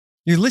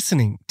You're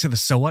listening to the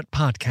So What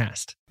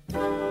Podcast.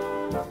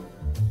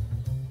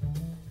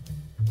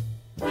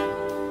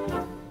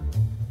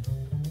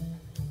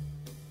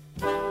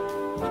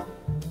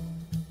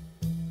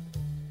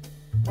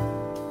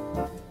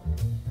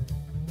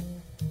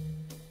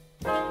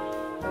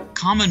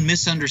 Common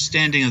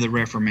misunderstanding of the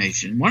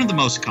Reformation, one of the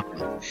most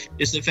common,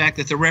 is the fact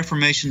that the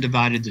Reformation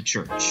divided the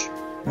church.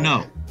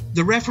 No.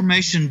 The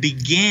Reformation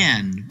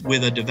began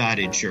with a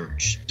divided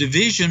church.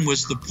 Division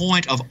was the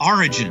point of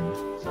origin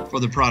for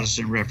the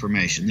Protestant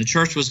Reformation. The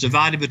church was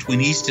divided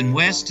between East and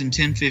West in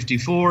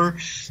 1054.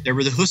 There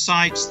were the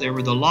Hussites, there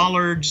were the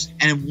Lollards.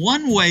 And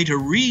one way to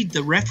read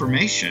the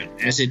Reformation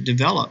as it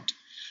developed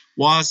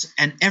was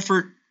an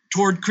effort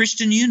toward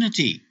Christian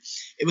unity.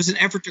 It was an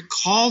effort to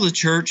call the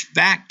church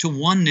back to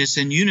oneness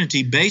and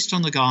unity based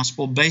on the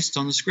gospel, based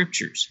on the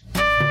scriptures.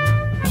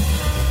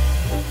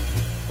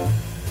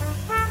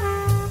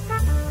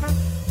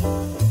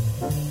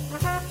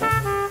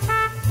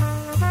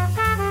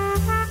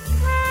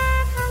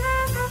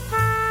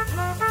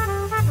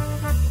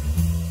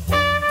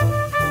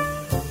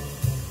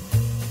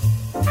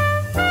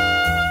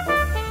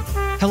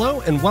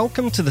 Hello and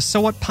welcome to the So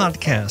What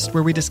Podcast,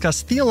 where we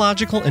discuss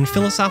theological and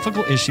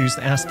philosophical issues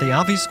that ask the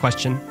obvious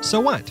question,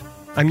 so what?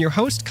 I'm your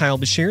host, Kyle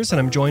Beshears, and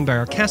I'm joined by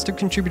our cast of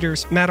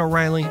contributors, Matt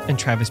O'Reilly and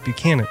Travis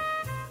Buchanan.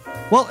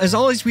 Well, as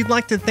always, we'd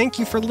like to thank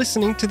you for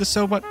listening to the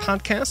So What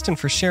Podcast and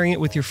for sharing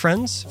it with your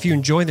friends. If you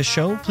enjoy the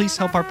show, please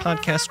help our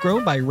podcast grow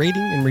by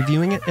rating and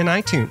reviewing it in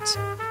iTunes.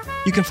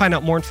 You can find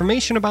out more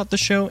information about the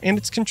show and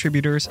its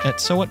contributors at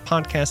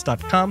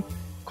sowhatpodcast.com.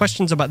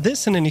 Questions about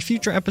this and any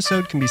future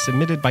episode can be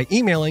submitted by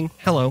emailing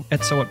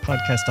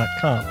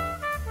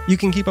hello@sowhatpodcast.com. You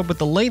can keep up with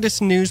the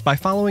latest news by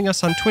following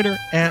us on Twitter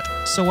at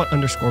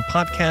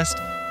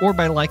SoWhat_podcast or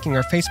by liking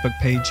our Facebook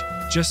page.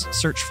 Just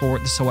search for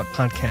the So What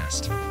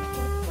Podcast.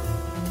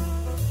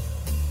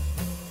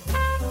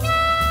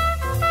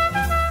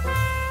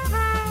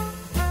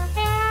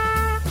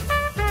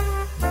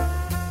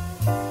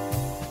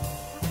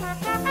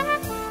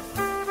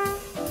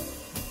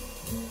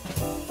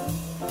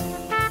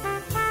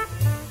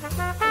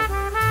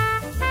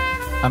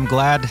 I'm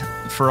glad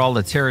for all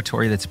the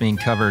territory that's being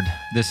covered.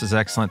 This is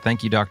excellent.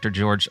 Thank you, Dr.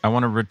 George. I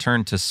want to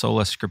return to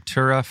Sola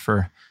Scriptura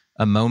for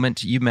a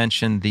moment. You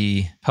mentioned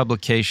the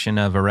publication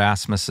of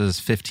Erasmus's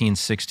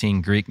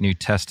 1516 Greek New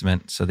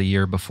Testament, so the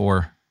year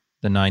before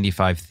the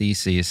 95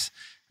 Theses,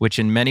 which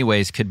in many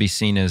ways could be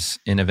seen as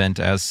an event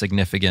as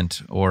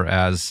significant or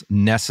as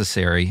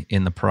necessary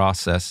in the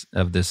process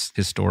of this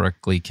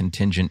historically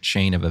contingent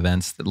chain of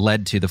events that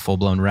led to the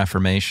full-blown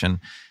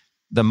Reformation.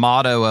 The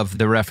motto of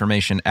the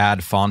Reformation,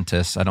 ad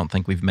fontes, I don't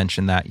think we've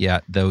mentioned that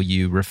yet, though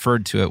you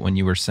referred to it when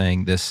you were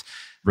saying this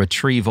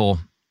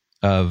retrieval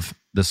of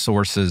the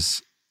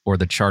sources or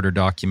the charter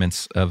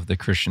documents of the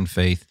Christian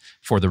faith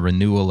for the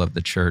renewal of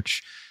the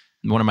church.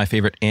 One of my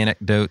favorite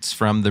anecdotes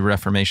from the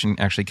Reformation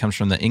actually comes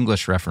from the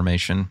English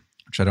Reformation,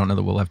 which I don't know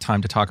that we'll have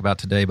time to talk about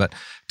today, but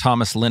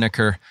Thomas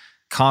Linacre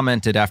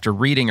commented after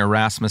reading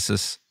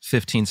Erasmus's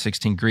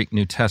 1516 Greek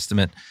New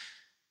Testament.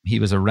 He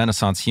was a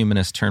Renaissance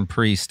humanist turned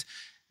priest.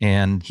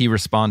 And he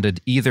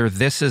responded, either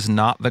this is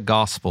not the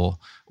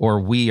gospel or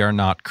we are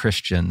not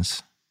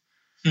Christians.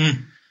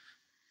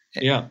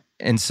 Yeah.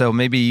 And so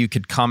maybe you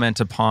could comment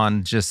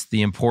upon just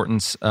the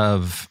importance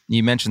of,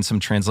 you mentioned some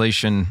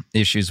translation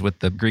issues with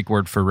the Greek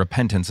word for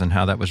repentance and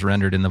how that was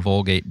rendered in the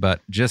Vulgate,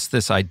 but just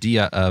this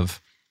idea of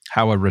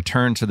how a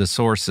return to the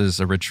sources,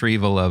 a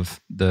retrieval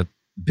of the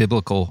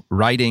biblical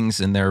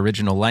writings in their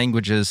original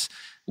languages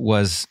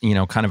was,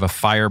 kind of a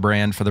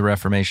firebrand for the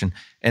Reformation.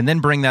 And then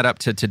bring that up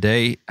to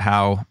today,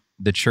 how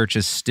the church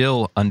is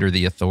still under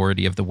the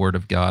authority of the Word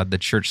of God. The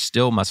church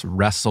still must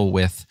wrestle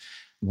with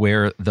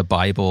where the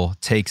Bible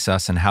takes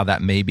us and how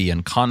that may be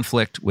in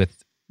conflict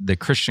with the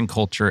Christian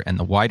culture and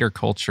the wider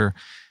culture,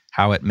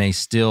 how it may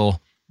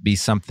still be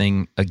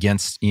something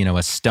against,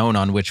 a stone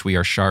on which we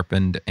are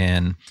sharpened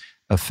and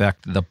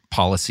affect the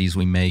policies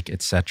we make,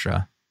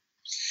 etc.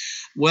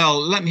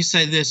 Well, let me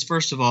say this,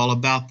 first of all,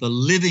 about the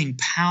living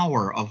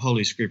power of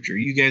Holy Scripture.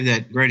 You gave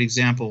that great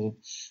example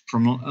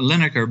from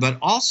Linacre, but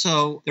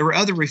also there were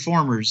other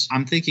reformers.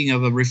 I'm thinking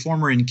of a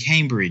reformer in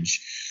Cambridge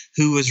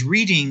who was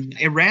reading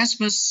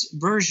Erasmus'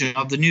 version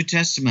of the New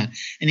Testament,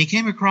 and he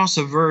came across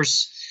a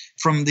verse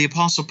from the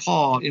Apostle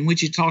Paul in which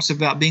he talks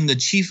about being the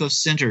chief of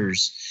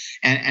sinners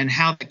and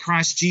how that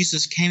Christ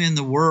Jesus came in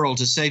the world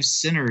to save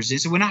sinners. He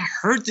said, when I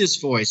heard this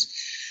voice,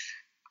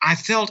 I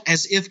felt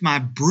as if my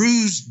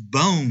bruised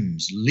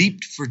bones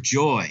leaped for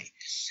joy.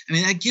 I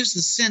mean, that gives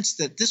the sense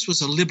that this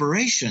was a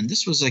liberation.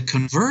 This was a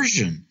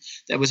conversion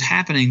that was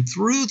happening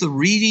through the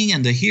reading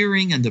and the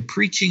hearing and the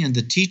preaching and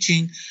the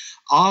teaching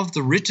of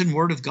the written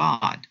Word of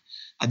God.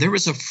 There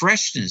was a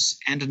freshness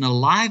and an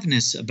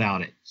aliveness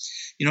about it.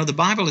 The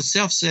Bible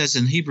itself says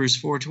in Hebrews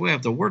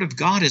 4:12, the Word of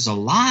God is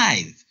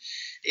alive.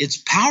 It's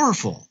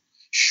powerful,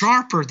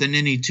 sharper than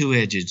any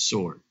two-edged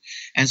sword.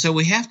 And so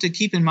we have to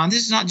keep in mind,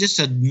 this is not just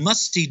a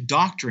musty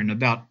doctrine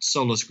about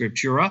sola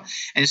scriptura,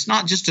 and it's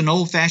not just an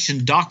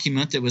old-fashioned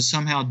document that was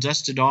somehow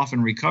dusted off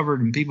and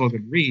recovered and people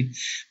could read,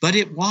 but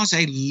it was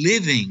a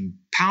living,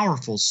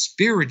 powerful,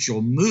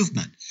 spiritual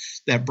movement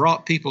that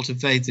brought people to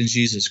faith in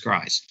Jesus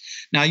Christ.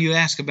 Now you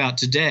ask about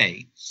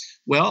today.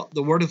 Well,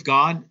 the Word of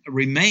God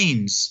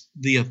remains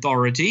the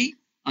authority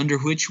under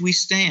which we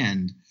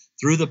stand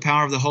through the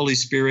power of the Holy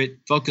Spirit,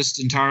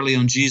 focused entirely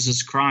on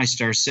Jesus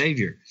Christ, our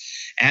Savior.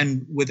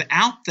 And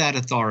without that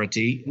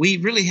authority, we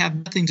really have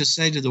nothing to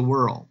say to the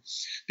world,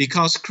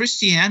 because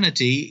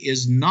Christianity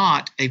is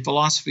not a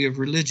philosophy of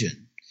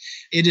religion.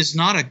 It is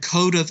not a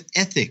code of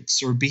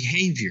ethics or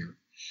behavior.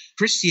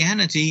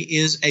 Christianity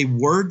is a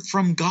word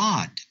from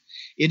God.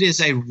 It is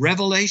a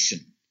revelation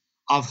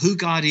of who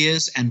God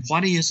is and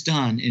what He has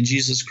done in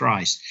Jesus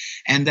Christ.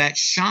 And that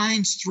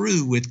shines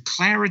through with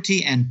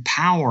clarity and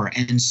power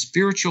and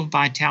spiritual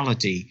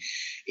vitality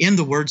in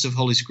the words of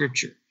Holy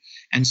Scripture.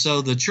 And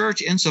so the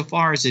church,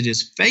 insofar as it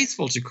is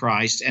faithful to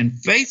Christ and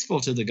faithful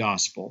to the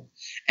gospel,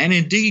 and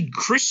indeed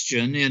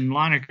Christian in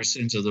Lineker's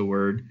sense of the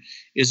word,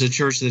 is a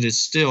church that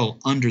is still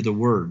under the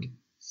word.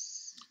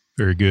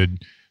 Very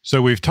good.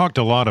 So we've talked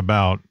a lot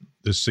about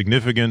the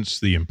significance,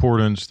 the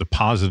importance, the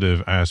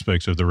positive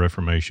aspects of the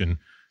Reformation.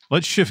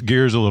 Let's shift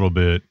gears a little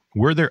bit.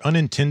 Were there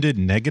unintended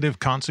negative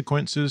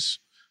consequences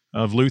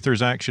of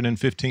Luther's action in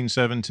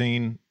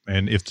 1517?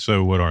 And if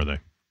so, what are they?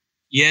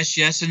 Yes,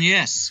 yes, and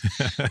yes.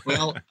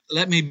 Well,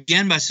 let me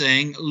begin by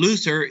saying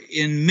Luther,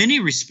 in many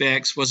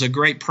respects, was a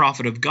great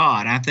prophet of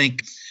God.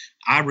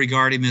 I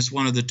regard him as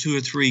one of the 2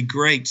 or 3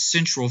 great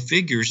central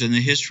figures in the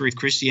history of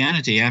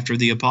Christianity after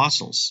the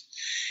apostles.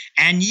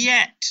 And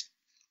yet,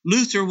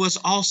 Luther was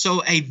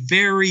also a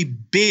very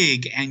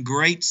big and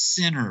great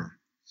sinner.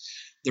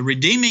 The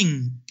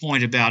redeeming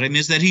point about him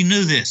is that he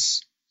knew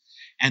this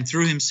and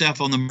threw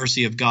himself on the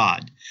mercy of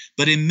God.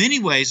 But in many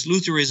ways,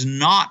 Luther is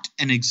not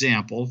an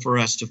example for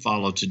us to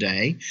follow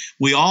today.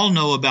 We all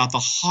know about the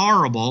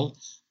horrible,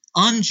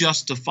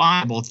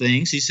 unjustifiable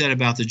things he said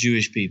about the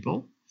Jewish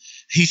people.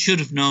 He should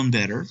have known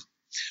better.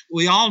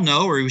 We all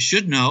know, or we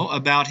should know,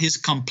 about his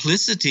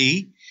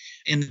complicity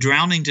in the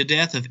drowning to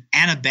death of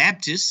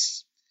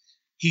Anabaptists.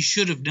 He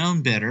should have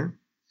known better.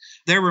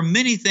 There were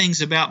many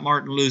things about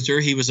Martin Luther.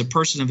 He was a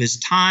person of his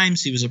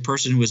times. He was a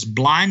person who was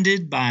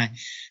blinded by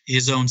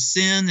his own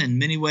sin, in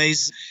many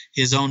ways,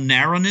 his own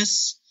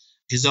narrowness,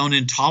 his own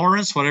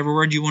intolerance, whatever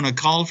word you want to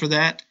call for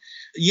that.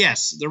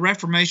 Yes, the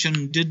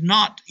Reformation did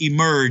not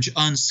emerge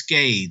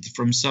unscathed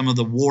from some of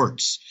the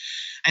warts.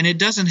 And it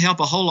doesn't help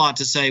a whole lot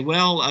to say,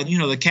 well,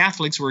 the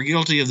Catholics were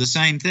guilty of the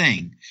same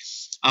thing.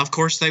 Of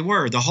course they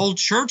were. The whole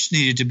church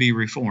needed to be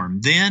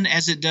reformed then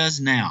as it does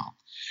now.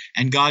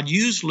 And God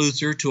used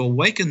Luther to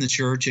awaken the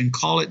church and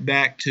call it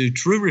back to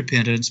true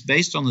repentance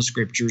based on the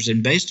Scriptures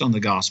and based on the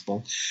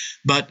gospel.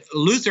 But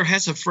Luther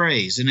has a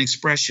phrase, an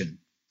expression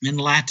in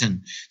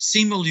Latin,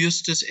 simul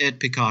justus et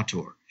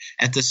peccator,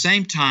 at the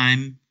same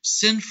time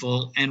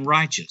sinful and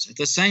righteous, at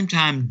the same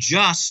time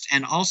just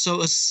and also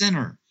a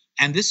sinner.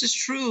 And this is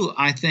true,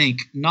 I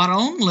think, not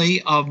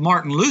only of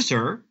Martin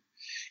Luther,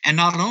 and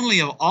not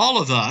only of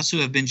all of us who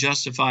have been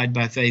justified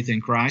by faith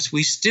in Christ.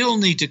 We still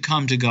need to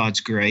come to God's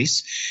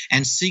grace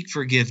and seek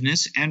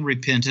forgiveness and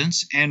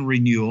repentance and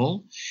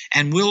renewal,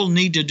 and we'll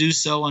need to do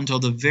so until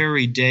the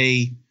very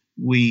day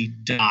we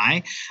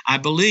die. I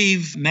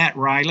believe Matt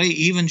Riley,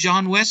 even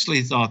John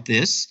Wesley thought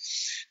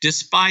this,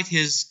 despite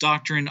his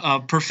doctrine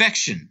of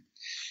perfection.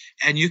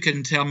 And you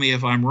can tell me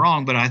if I'm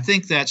wrong, but I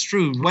think that's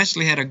true.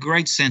 Wesley had a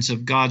great sense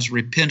of God's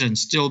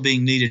repentance still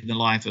being needed in the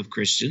life of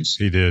Christians.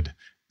 He did.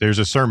 There's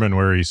a sermon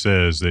where he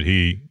says that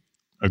he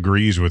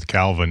agrees with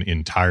Calvin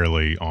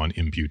entirely on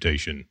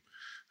imputation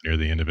near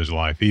the end of his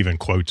life. He even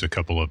quotes a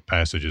couple of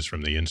passages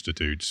from the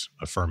Institutes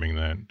affirming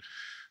that.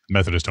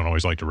 Methodists don't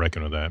always like to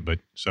reckon with that. But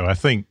so I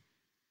think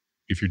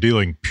if you're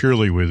dealing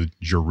purely with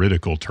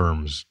juridical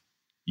terms,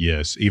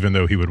 yes, even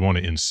though he would want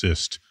to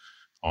insist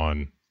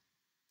on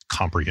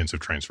comprehensive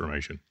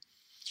transformation.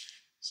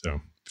 So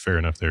fair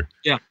enough there.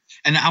 Yeah.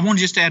 And I want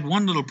to just add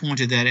one little point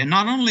to that. And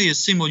not only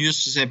is simul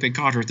justus et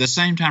peccator at the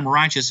same time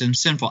righteous and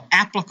sinful,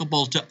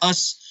 applicable to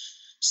us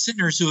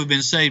sinners who have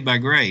been saved by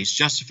grace,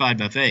 justified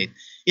by faith,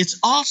 it's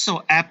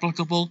also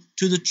applicable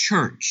to the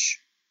church.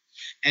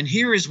 And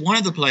here is one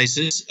of the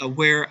places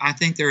where I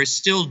think there is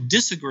still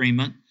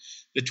disagreement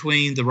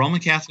between the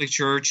Roman Catholic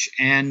Church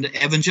and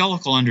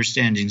evangelical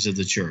understandings of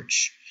the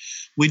church.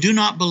 We do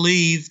not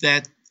believe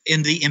that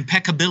in the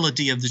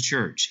impeccability of the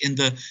church, in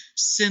the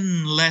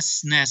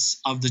sinlessness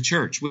of the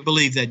church. We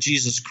believe that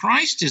Jesus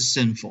Christ is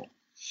sinful,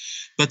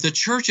 but the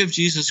church of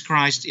Jesus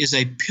Christ is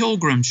a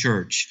pilgrim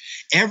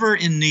church, ever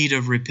in need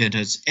of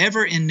repentance,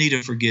 ever in need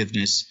of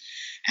forgiveness.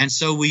 And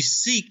so we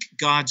seek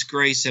God's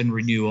grace and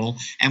renewal,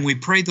 and we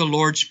pray the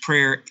Lord's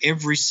Prayer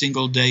every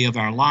single day of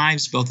our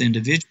lives, both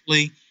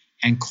individually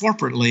and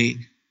corporately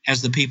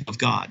as the people of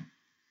God.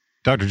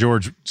 Dr.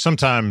 George,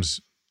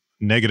 sometimes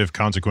negative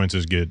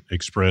consequences get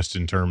expressed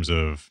in terms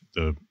of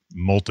the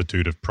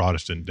multitude of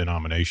Protestant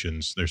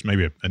denominations. There's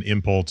maybe an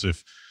impulse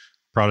if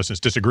Protestants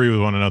disagree with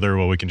one another,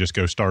 well, we can just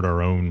go start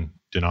our own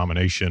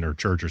denomination or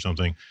church or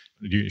something.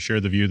 Do you share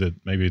the view that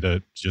maybe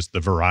that just the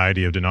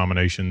variety of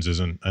denominations is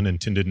an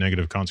unintended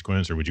negative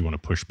consequence, or would you want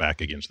to push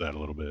back against that a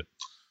little bit?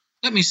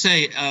 Let me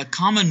say a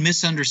common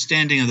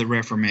misunderstanding of the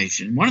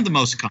Reformation, one of the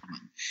most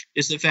common,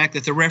 is the fact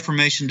that the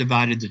Reformation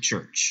divided the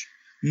church.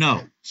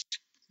 No.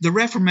 The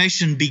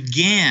Reformation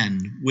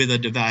began with a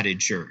divided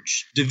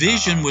church.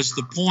 Division was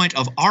the point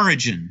of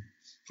origin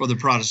for the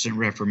Protestant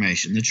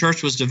Reformation. The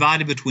church was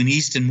divided between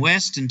East and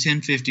West in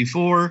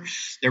 1054.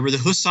 There were the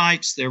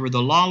Hussites, there were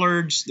the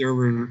Lollards, there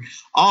were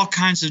all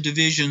kinds of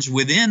divisions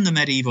within the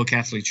medieval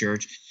Catholic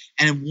Church.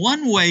 And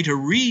one way to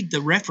read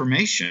the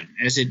Reformation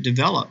as it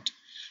developed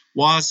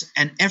was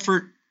an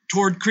effort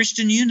toward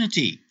Christian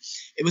unity.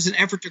 It was an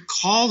effort to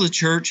call the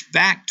church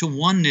back to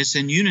oneness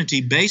and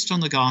unity based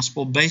on the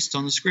gospel, based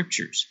on the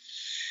scriptures.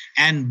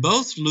 And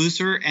both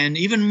Luther and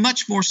even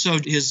much more so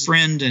his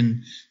friend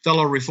and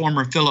fellow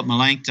reformer Philip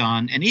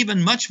Melanchthon, and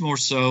even much more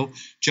so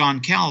John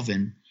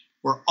Calvin,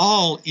 were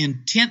all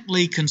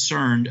intently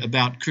concerned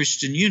about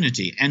Christian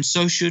unity, and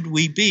so should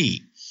we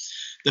be.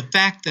 The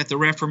fact that the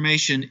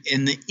Reformation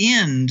in the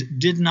end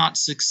did not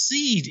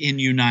succeed in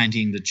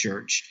uniting the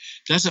church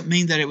doesn't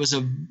mean that it was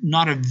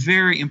not a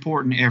very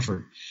important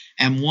effort,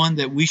 and one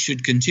that we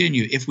should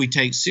continue if we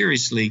take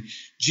seriously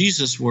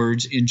Jesus'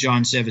 words in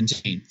John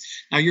 17.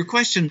 Now, your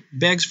question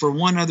begs for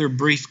one other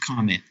brief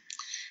comment.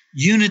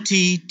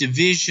 Unity,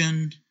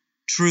 division,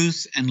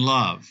 truth, and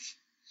love.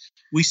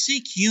 We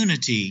seek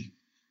unity,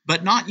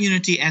 but not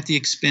unity at the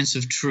expense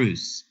of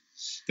truth.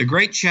 The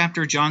great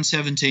chapter, John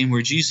 17,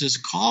 where Jesus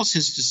calls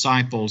his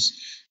disciples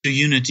to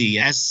unity.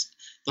 As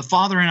the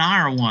Father and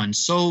I are one,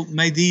 so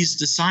may these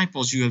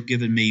disciples you have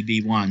given me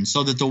be one,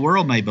 so that the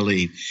world may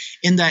believe.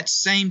 In that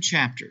same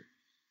chapter,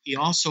 he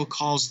also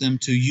calls them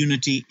to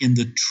unity in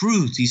the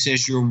truth. He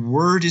says, your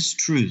word is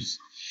truth.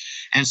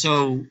 And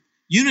so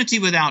unity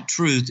without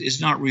truth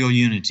is not real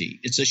unity.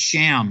 It's a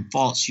sham,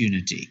 false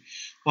unity.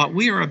 What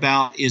we are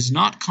about is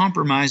not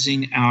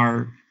compromising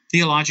our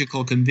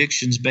theological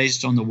convictions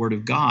based on the Word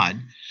of God,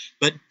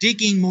 but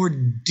digging more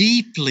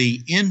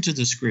deeply into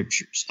the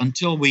Scriptures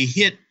until we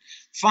hit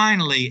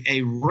finally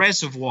a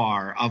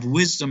reservoir of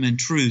wisdom and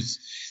truth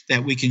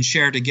that we can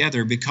share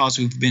together because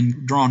we've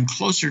been drawn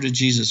closer to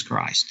Jesus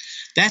Christ.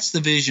 That's the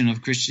vision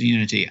of Christian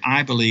unity,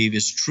 I believe,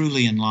 is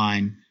truly in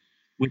line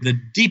with the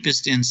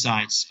deepest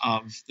insights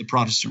of the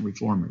Protestant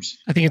reformers.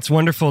 I think it's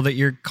wonderful that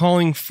you're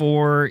calling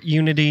for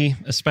unity,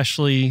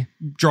 especially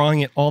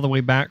drawing it all the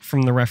way back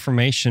from the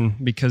Reformation,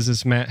 because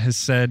as Matt has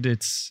said,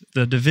 it's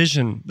the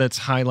division that's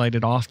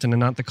highlighted often and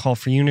not the call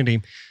for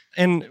unity.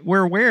 And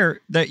we're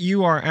aware that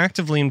you are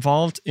actively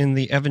involved in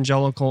the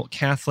evangelical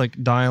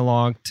Catholic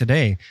dialogue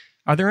today.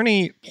 Are there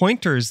any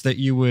pointers that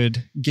you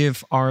would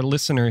give our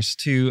listeners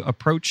to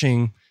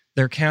approaching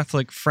their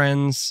Catholic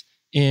friends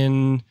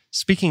in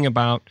speaking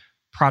about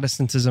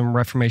Protestantism,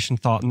 Reformation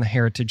thought, and the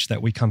heritage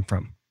that we come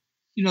from?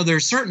 You know, there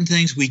are certain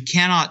things we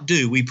cannot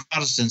do, we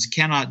Protestants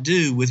cannot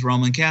do with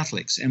Roman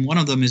Catholics, and one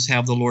of them is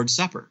have the Lord's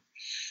Supper.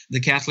 The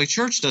Catholic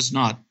Church does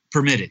not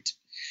permit it.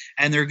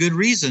 And there are good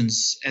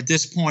reasons at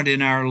this point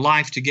in our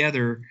life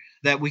together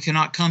that we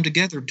cannot come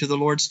together to the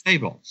Lord's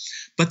table.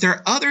 But there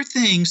are other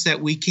things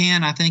that we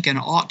can, I think, and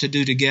ought to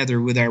do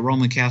together with our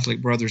Roman Catholic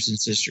brothers and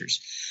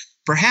sisters.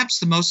 Perhaps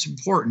the most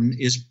important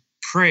is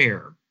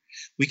prayer.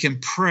 We can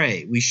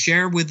pray. We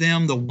share with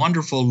them the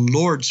wonderful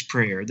Lord's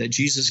Prayer that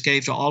Jesus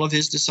gave to all of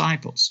his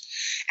disciples.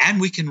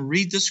 And we can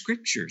read the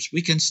Scriptures.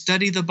 We can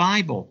study the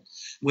Bible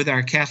with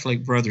our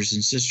Catholic brothers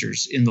and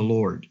sisters in the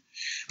Lord.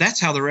 That's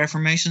how the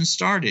Reformation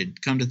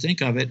started. Come to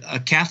think of it, a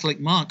Catholic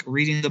monk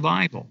reading the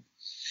Bible.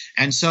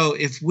 And so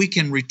if we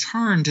can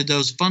return to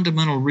those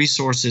fundamental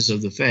resources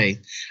of the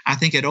faith, I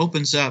think it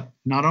opens up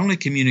not only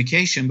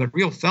communication, but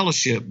real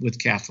fellowship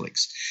with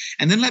Catholics.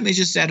 And then let me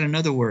just add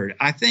another word.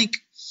 I think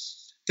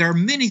there are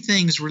many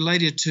things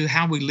related to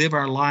how we live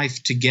our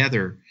life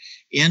together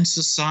in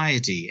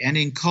society and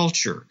in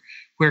culture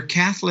where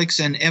Catholics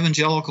and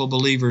evangelical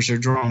believers are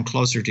drawn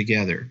closer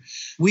together.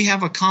 We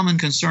have a common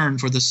concern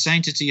for the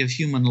sanctity of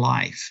human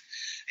life.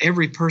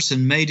 Every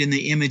person made in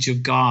the image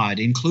of God,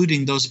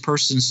 including those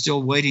persons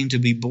still waiting to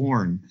be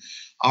born,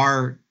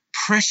 are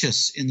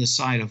precious in the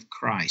sight of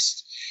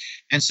Christ.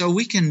 And so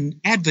we can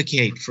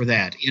advocate for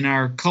that in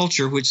our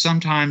culture, which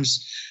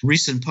sometimes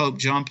recent Pope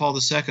John Paul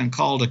II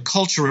called a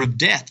culture of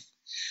death.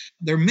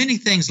 There are many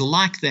things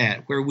like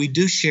that where we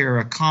do share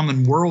a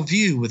common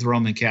worldview with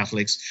Roman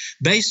Catholics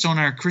based on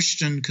our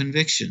Christian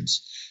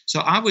convictions. So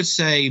I would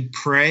say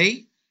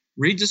pray,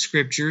 read the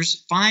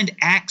Scriptures, find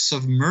acts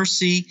of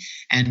mercy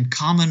and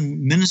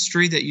common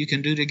ministry that you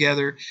can do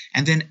together,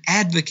 and then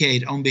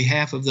advocate on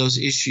behalf of those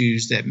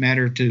issues that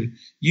matter to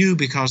you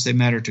because they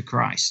matter to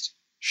Christ.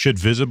 Should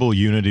visible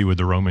unity with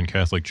the Roman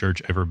Catholic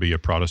Church ever be a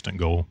Protestant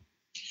goal?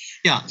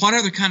 Yeah. What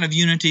other kind of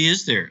unity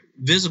is there?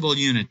 Visible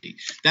unity.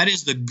 That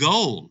is the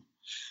goal.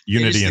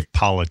 Unity of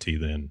polity,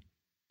 then.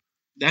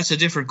 That's a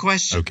different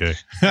question. Okay.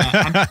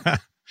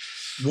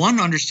 One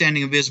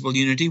understanding of visible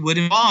unity would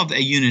involve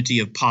a unity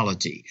of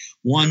polity,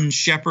 one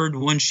shepherd,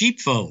 one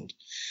sheepfold.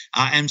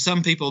 And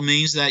some people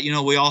means that,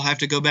 we all have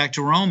to go back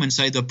to Rome and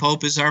say the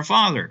Pope is our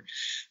father.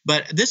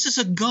 But this is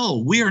a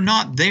goal. We are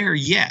not there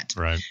yet.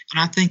 Right.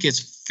 And I think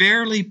it's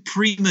fairly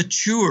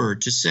premature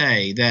to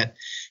say that,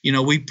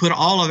 we put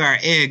all of our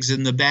eggs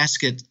in the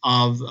basket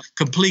of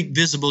complete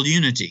visible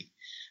unity.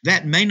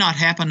 That may not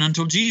happen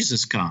until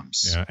Jesus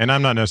comes. Yeah, and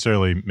I'm not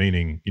necessarily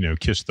meaning,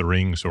 kiss the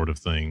ring sort of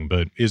thing,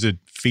 but is it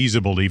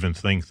feasible to even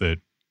think that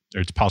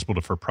it's possible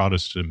for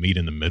Protestants to meet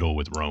in the middle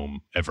with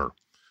Rome ever?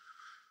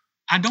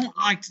 I don't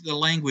like the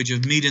language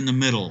of meet in the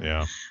middle.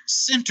 Yeah.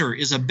 Center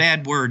is a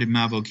bad word in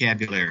my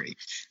vocabulary,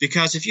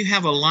 because if you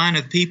have a line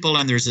of people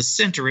and there's a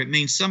center, it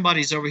means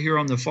somebody's over here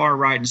on the far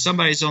right and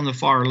somebody's on the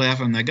far left,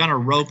 and they got a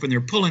rope and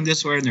they're pulling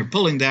this way and they're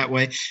pulling that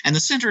way, and the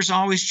center is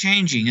always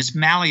changing. It's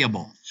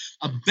malleable.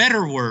 A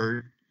better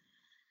word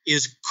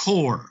is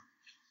core.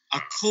 A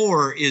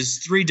core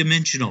is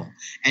three-dimensional,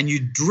 and you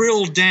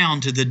drill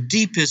down to the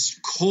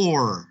deepest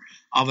core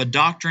of a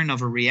doctrine,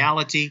 of a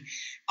reality,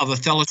 of a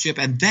fellowship,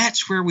 and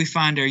that's where we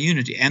find our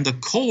unity. And the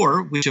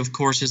core, which of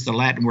course is the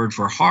Latin word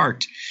for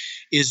heart,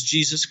 is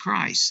Jesus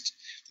Christ.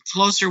 The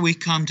closer we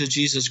come to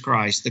Jesus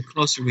Christ, the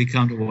closer we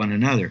come to one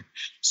another.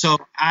 So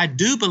I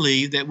do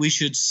believe that we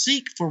should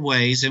seek for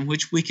ways in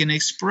which we can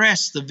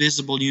express the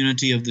visible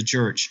unity of the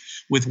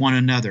church with one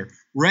another,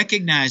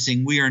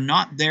 recognizing we are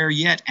not there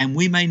yet, and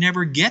we may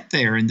never get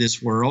there in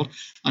this world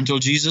until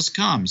Jesus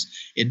comes.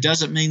 It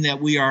doesn't mean that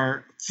we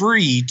are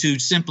free to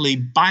simply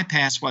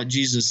bypass what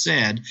Jesus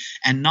said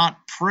and not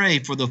pray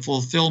for the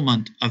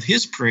fulfillment of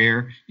his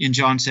prayer in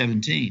John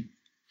 17.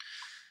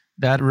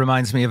 That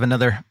reminds me of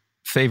another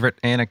favorite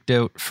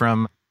anecdote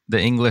from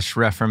the English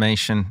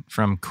Reformation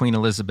from Queen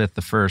Elizabeth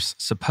I.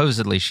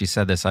 Supposedly, she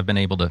said this. I've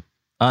been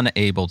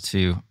unable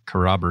to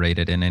corroborate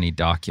it in any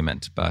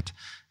document, but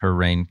her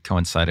reign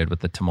coincided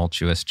with the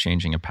tumultuous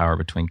changing of power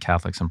between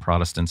Catholics and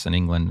Protestants in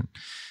England.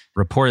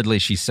 Reportedly,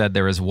 she said,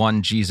 "There is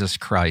one Jesus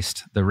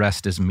Christ, the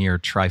rest is mere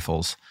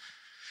trifles,"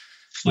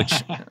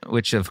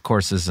 which of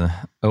course is an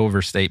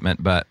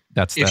overstatement, but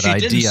that's that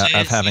idea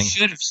of having. She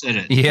should have said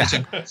it. Yeah,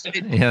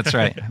 yeah, that's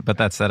right. But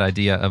that's that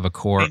idea of a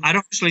core. I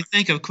don't actually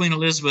think of Queen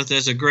Elizabeth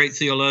as a great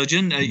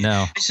theologian.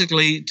 No.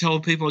 Basically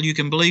told people you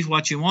can believe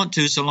what you want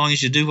to so long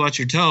as you do what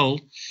you're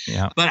told.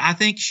 Yeah. But I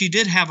think she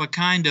did have a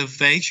kind of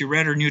faith. She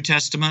read her New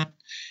Testament.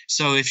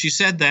 So if she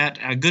said that,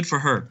 good for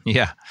her.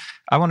 Yeah.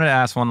 I wanted to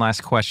ask one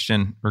last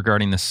question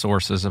regarding the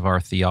sources of our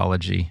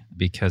theology,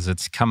 because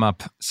it's come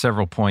up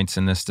several points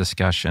in this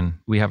discussion.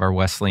 We have our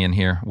Wesleyan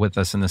here with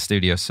us in the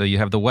studio. So you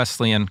have the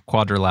Wesleyan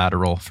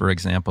quadrilateral, for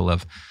example,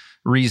 of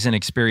reason,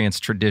 experience,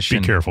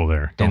 tradition. Be careful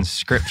there. And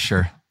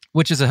Scripture,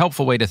 which is a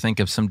helpful way to think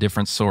of some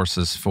different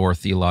sources for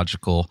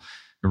theological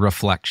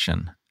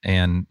reflection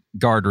and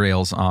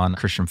guardrails on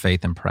Christian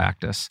faith and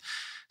practice.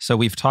 So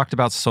we've talked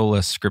about sola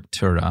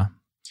scriptura.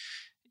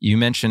 You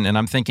mentioned, and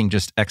I'm thinking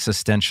just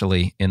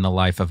existentially in the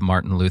life of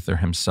Martin Luther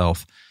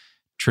himself,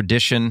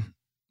 tradition.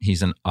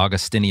 He's an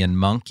Augustinian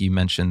monk. You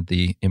mentioned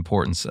the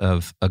importance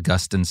of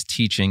Augustine's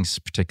teachings,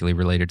 particularly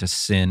related to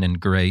sin and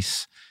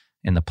grace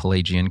and the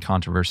Pelagian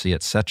controversy,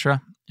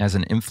 etc., as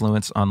an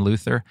influence on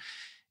Luther.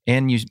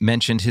 And you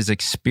mentioned his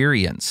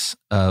experience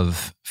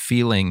of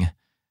feeling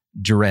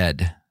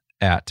dread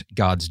at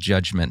God's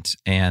judgment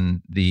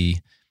and the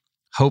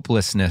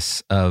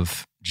hopelessness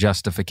of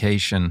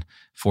justification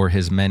for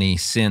his many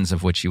sins,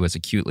 of which he was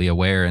acutely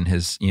aware, and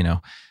his,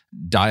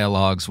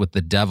 dialogues with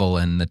the devil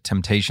and the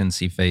temptations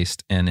he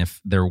faced. And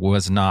if there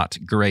was not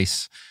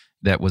grace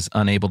that was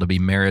unable to be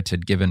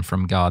merited, given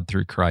from God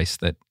through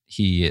Christ, that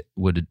he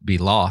would be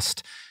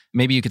lost.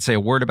 Maybe you could say a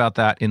word about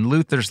that in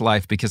Luther's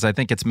life, because I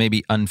think it's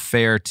maybe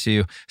unfair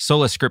to.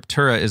 Sola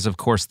Scriptura is, of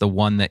course, the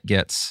one that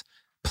gets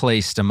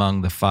placed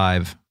among the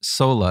five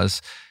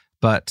solas,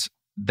 but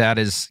that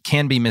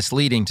can be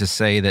misleading to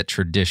say that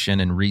tradition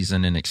and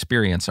reason and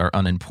experience are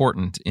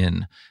unimportant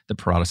in the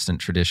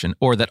Protestant tradition,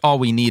 or that all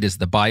we need is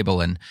the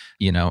Bible. And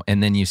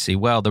then you see,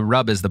 well, the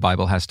rub is the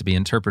Bible has to be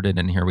interpreted.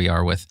 And here we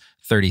are with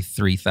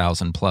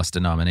 33,000 plus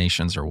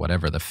denominations, or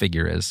whatever the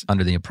figure is,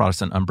 under the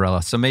Protestant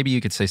umbrella. So maybe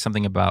you could say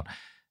something about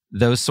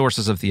those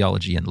sources of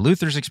theology in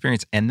Luther's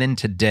experience, and then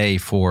today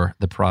for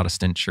the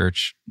Protestant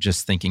church,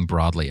 just thinking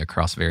broadly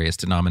across various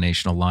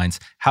denominational lines,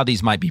 how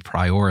these might be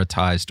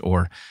prioritized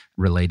or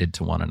related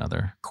to one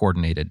another,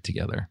 coordinated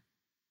together.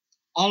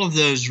 All of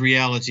those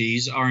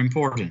realities are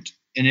important,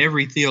 and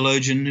every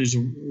theologian who's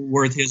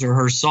worth his or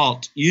her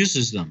salt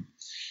uses them.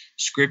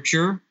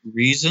 Scripture,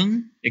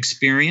 reason,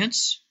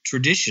 experience,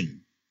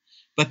 tradition.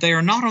 But they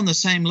are not on the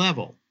same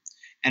level.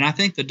 And I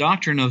think the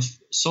doctrine of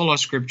sola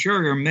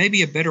scriptura, or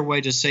maybe a better way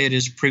to say it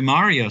is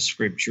primaria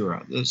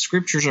scriptura. The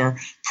scriptures are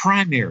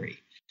primary.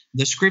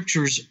 The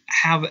scriptures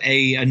have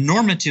a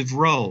normative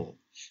role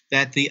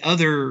that the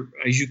other,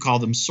 as you call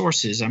them,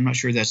 sources, I'm not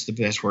sure that's the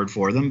best word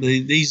for them,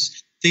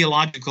 these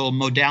theological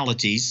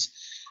modalities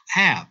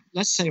have.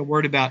 Let's say a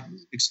word about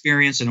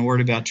experience and a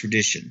word about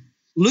tradition.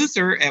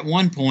 Luther at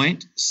one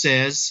point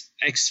says,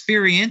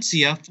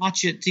 experientia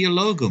facit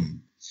theologum.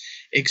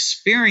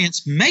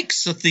 Experience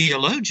makes a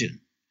theologian.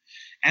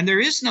 And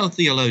there is no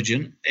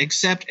theologian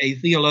except a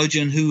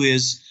theologian who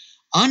is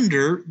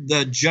under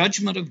the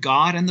judgment of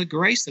God and the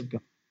grace of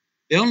God.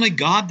 The only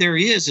God there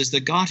is the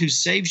God who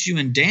saves you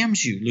and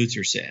damns you,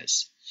 Luther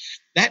says.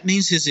 That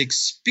means his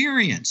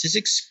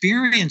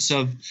experience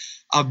of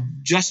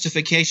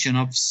justification,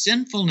 of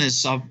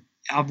sinfulness,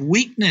 of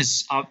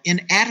weakness, of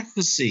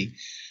inadequacy.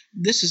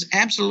 This is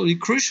absolutely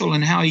crucial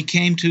in how he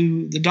came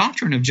to the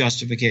doctrine of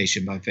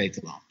justification by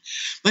faith alone.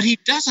 But he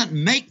doesn't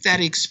make that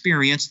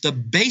experience the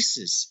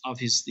basis of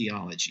his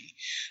theology,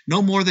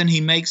 no more than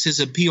he makes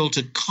his appeal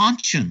to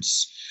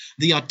conscience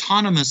the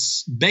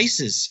autonomous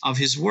basis of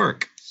his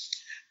work.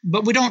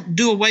 But we don't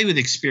do away with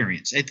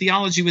experience. A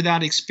theology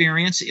without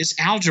experience is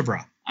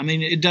algebra. I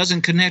mean, it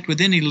doesn't connect with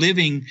any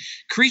living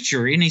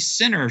creature, any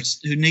sinner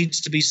who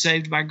needs to be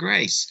saved by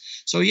grace.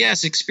 So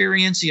yes,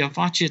 experientia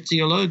facit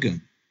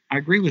theologum. I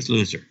agree with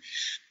Luther.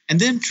 And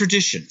then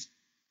tradition.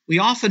 We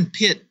often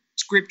pit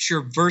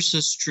Scripture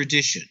versus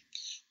tradition.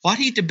 What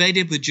he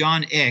debated with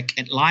John Eck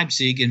at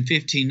Leipzig in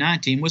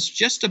 1519 was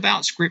just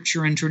about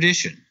Scripture and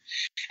tradition.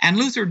 And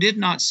Luther did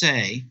not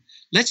say,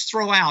 let's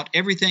throw out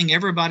everything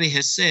everybody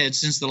has said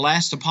since the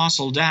last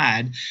apostle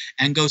died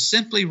and go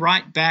simply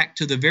right back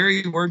to the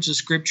very words of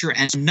Scripture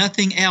and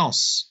nothing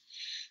else.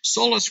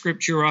 Sola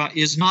Scriptura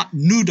is not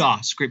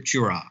nuda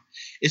Scriptura.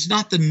 It's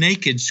not the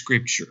naked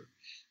Scripture.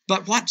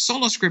 But what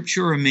sola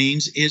Scriptura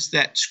means is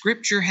that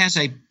Scripture has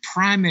a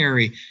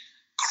primary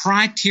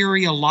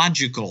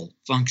criteriological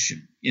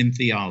function in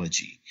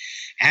theology.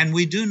 And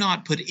we do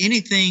not put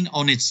anything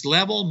on its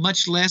level,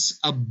 much less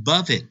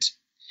above it.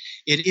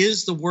 It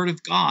is the Word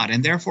of God,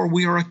 and therefore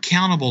we are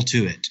accountable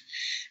to it.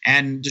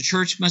 And the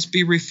church must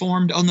be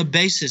reformed on the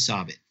basis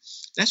of it.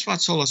 That's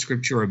what sola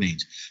Scriptura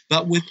means.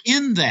 But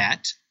within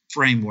that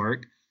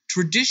framework,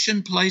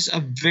 tradition plays a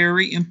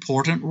very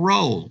important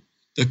role.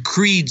 The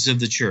creeds of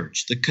the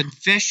church, the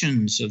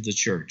confessions of the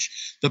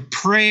church, the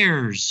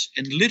prayers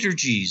and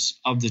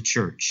liturgies of the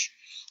church.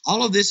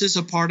 All of this is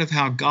a part of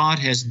how God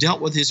has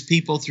dealt with his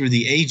people through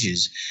the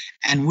ages,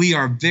 and we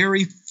are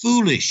very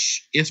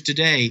foolish if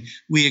today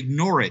we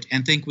ignore it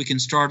and think we can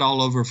start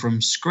all over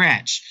from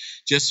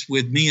scratch. Just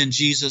with me and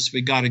Jesus,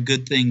 we got a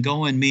good thing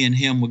going. Me and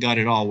him, we got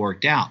it all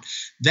worked out.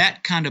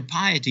 That kind of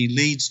piety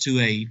leads to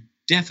a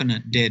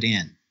definite dead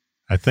end.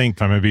 I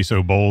think I may be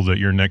so bold that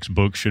your next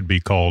book should be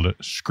called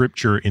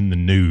Scripture in the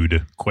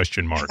Nude, ?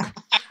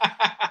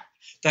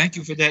 Thank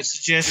you for that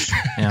suggestion.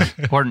 Yeah.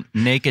 Or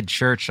Naked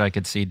Church, I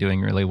could see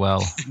doing really well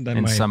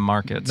some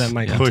markets. That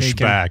might push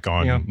back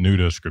on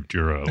Nuda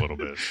Scriptura a little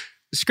bit.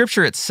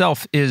 Scripture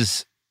itself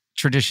is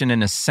tradition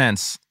in a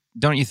sense.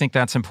 Don't you think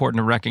that's important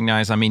to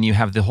recognize? I mean, you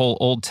have the whole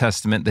Old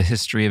Testament, the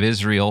history of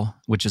Israel,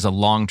 which is a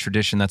long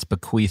tradition that's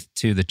bequeathed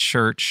to the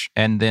church.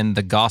 And then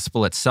the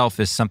gospel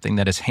itself is something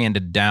that is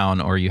handed down,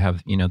 or you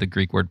have, the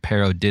Greek word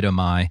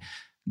parodidomai,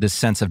 this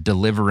sense of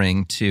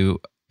delivering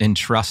to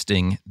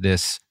entrusting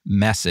this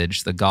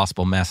message, the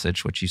gospel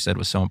message, which you said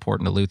was so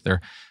important to Luther.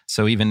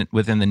 So even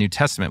within the New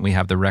Testament, we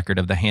have the record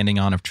of the handing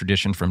on of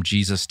tradition from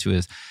Jesus to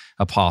his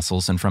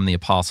apostles and from the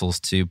apostles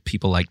to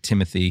people like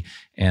Timothy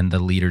and the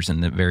leaders in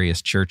the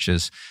various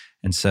churches.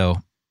 And so,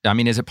 I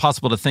mean, is it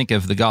possible to think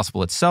of the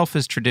gospel itself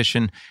as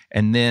tradition?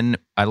 And then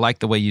I like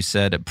the way you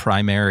said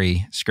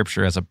primary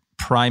Scripture as a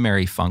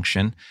primary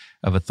function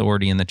of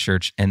authority in the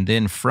church. And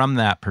then from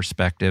that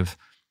perspective,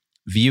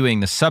 viewing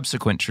the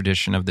subsequent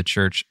tradition of the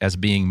church as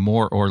being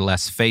more or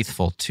less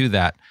faithful to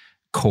that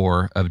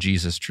core of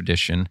Jesus'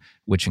 tradition,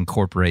 which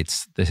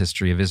incorporates the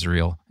history of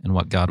Israel and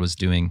what God was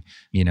doing,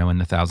 in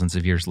the thousands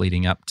of years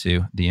leading up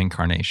to the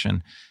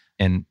incarnation.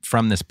 And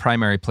from this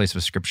primary place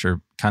of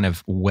Scripture, kind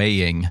of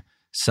weighing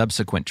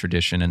subsequent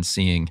tradition and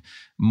seeing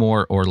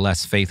more or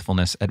less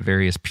faithfulness at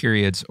various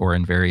periods or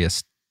in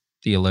various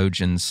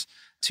theologians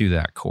to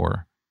that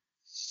core.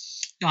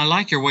 I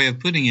like your way of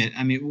putting it.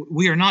 I mean,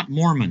 we are not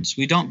Mormons.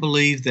 We don't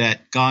believe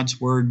that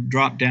God's word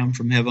dropped down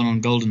from heaven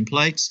on golden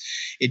plates.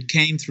 It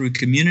came through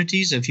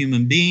communities of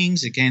human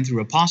beings. It came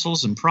through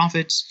apostles and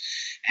prophets.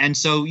 And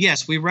so,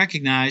 yes, we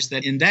recognize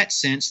that in that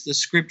sense, the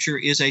Scripture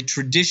is a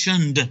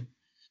traditioned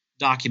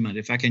document,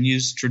 if I can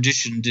use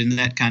traditioned in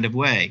that kind of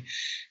way.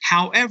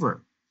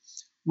 However,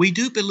 we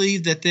do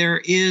believe that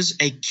there is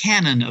a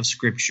canon of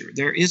Scripture.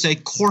 There is a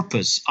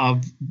corpus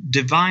of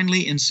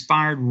divinely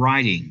inspired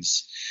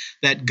writings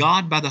that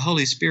God, by the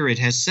Holy Spirit,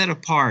 has set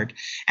apart,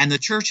 and the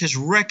church has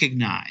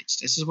recognized.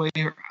 This is the way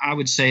I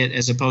would say it,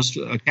 as opposed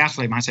to a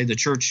Catholic might say the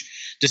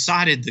church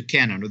decided the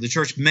canon or the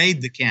church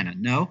made the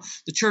canon. No,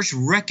 the church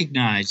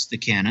recognized the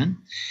canon,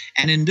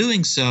 and in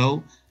doing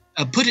so,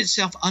 put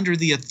itself under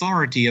the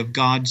authority of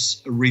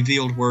God's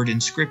revealed word in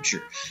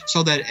Scripture.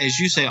 So that, as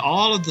you say,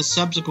 all of the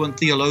subsequent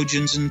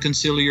theologians and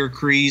conciliar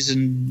creeds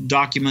and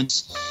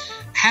documents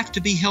have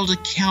to be held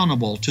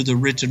accountable to the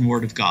written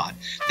word of God.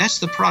 That's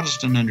the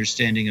Protestant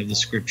understanding of the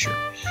Scripture.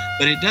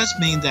 But it does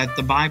mean that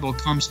the Bible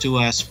comes to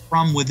us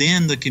from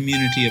within the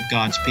community of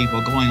God's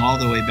people, going all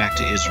the way back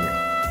to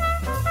Israel.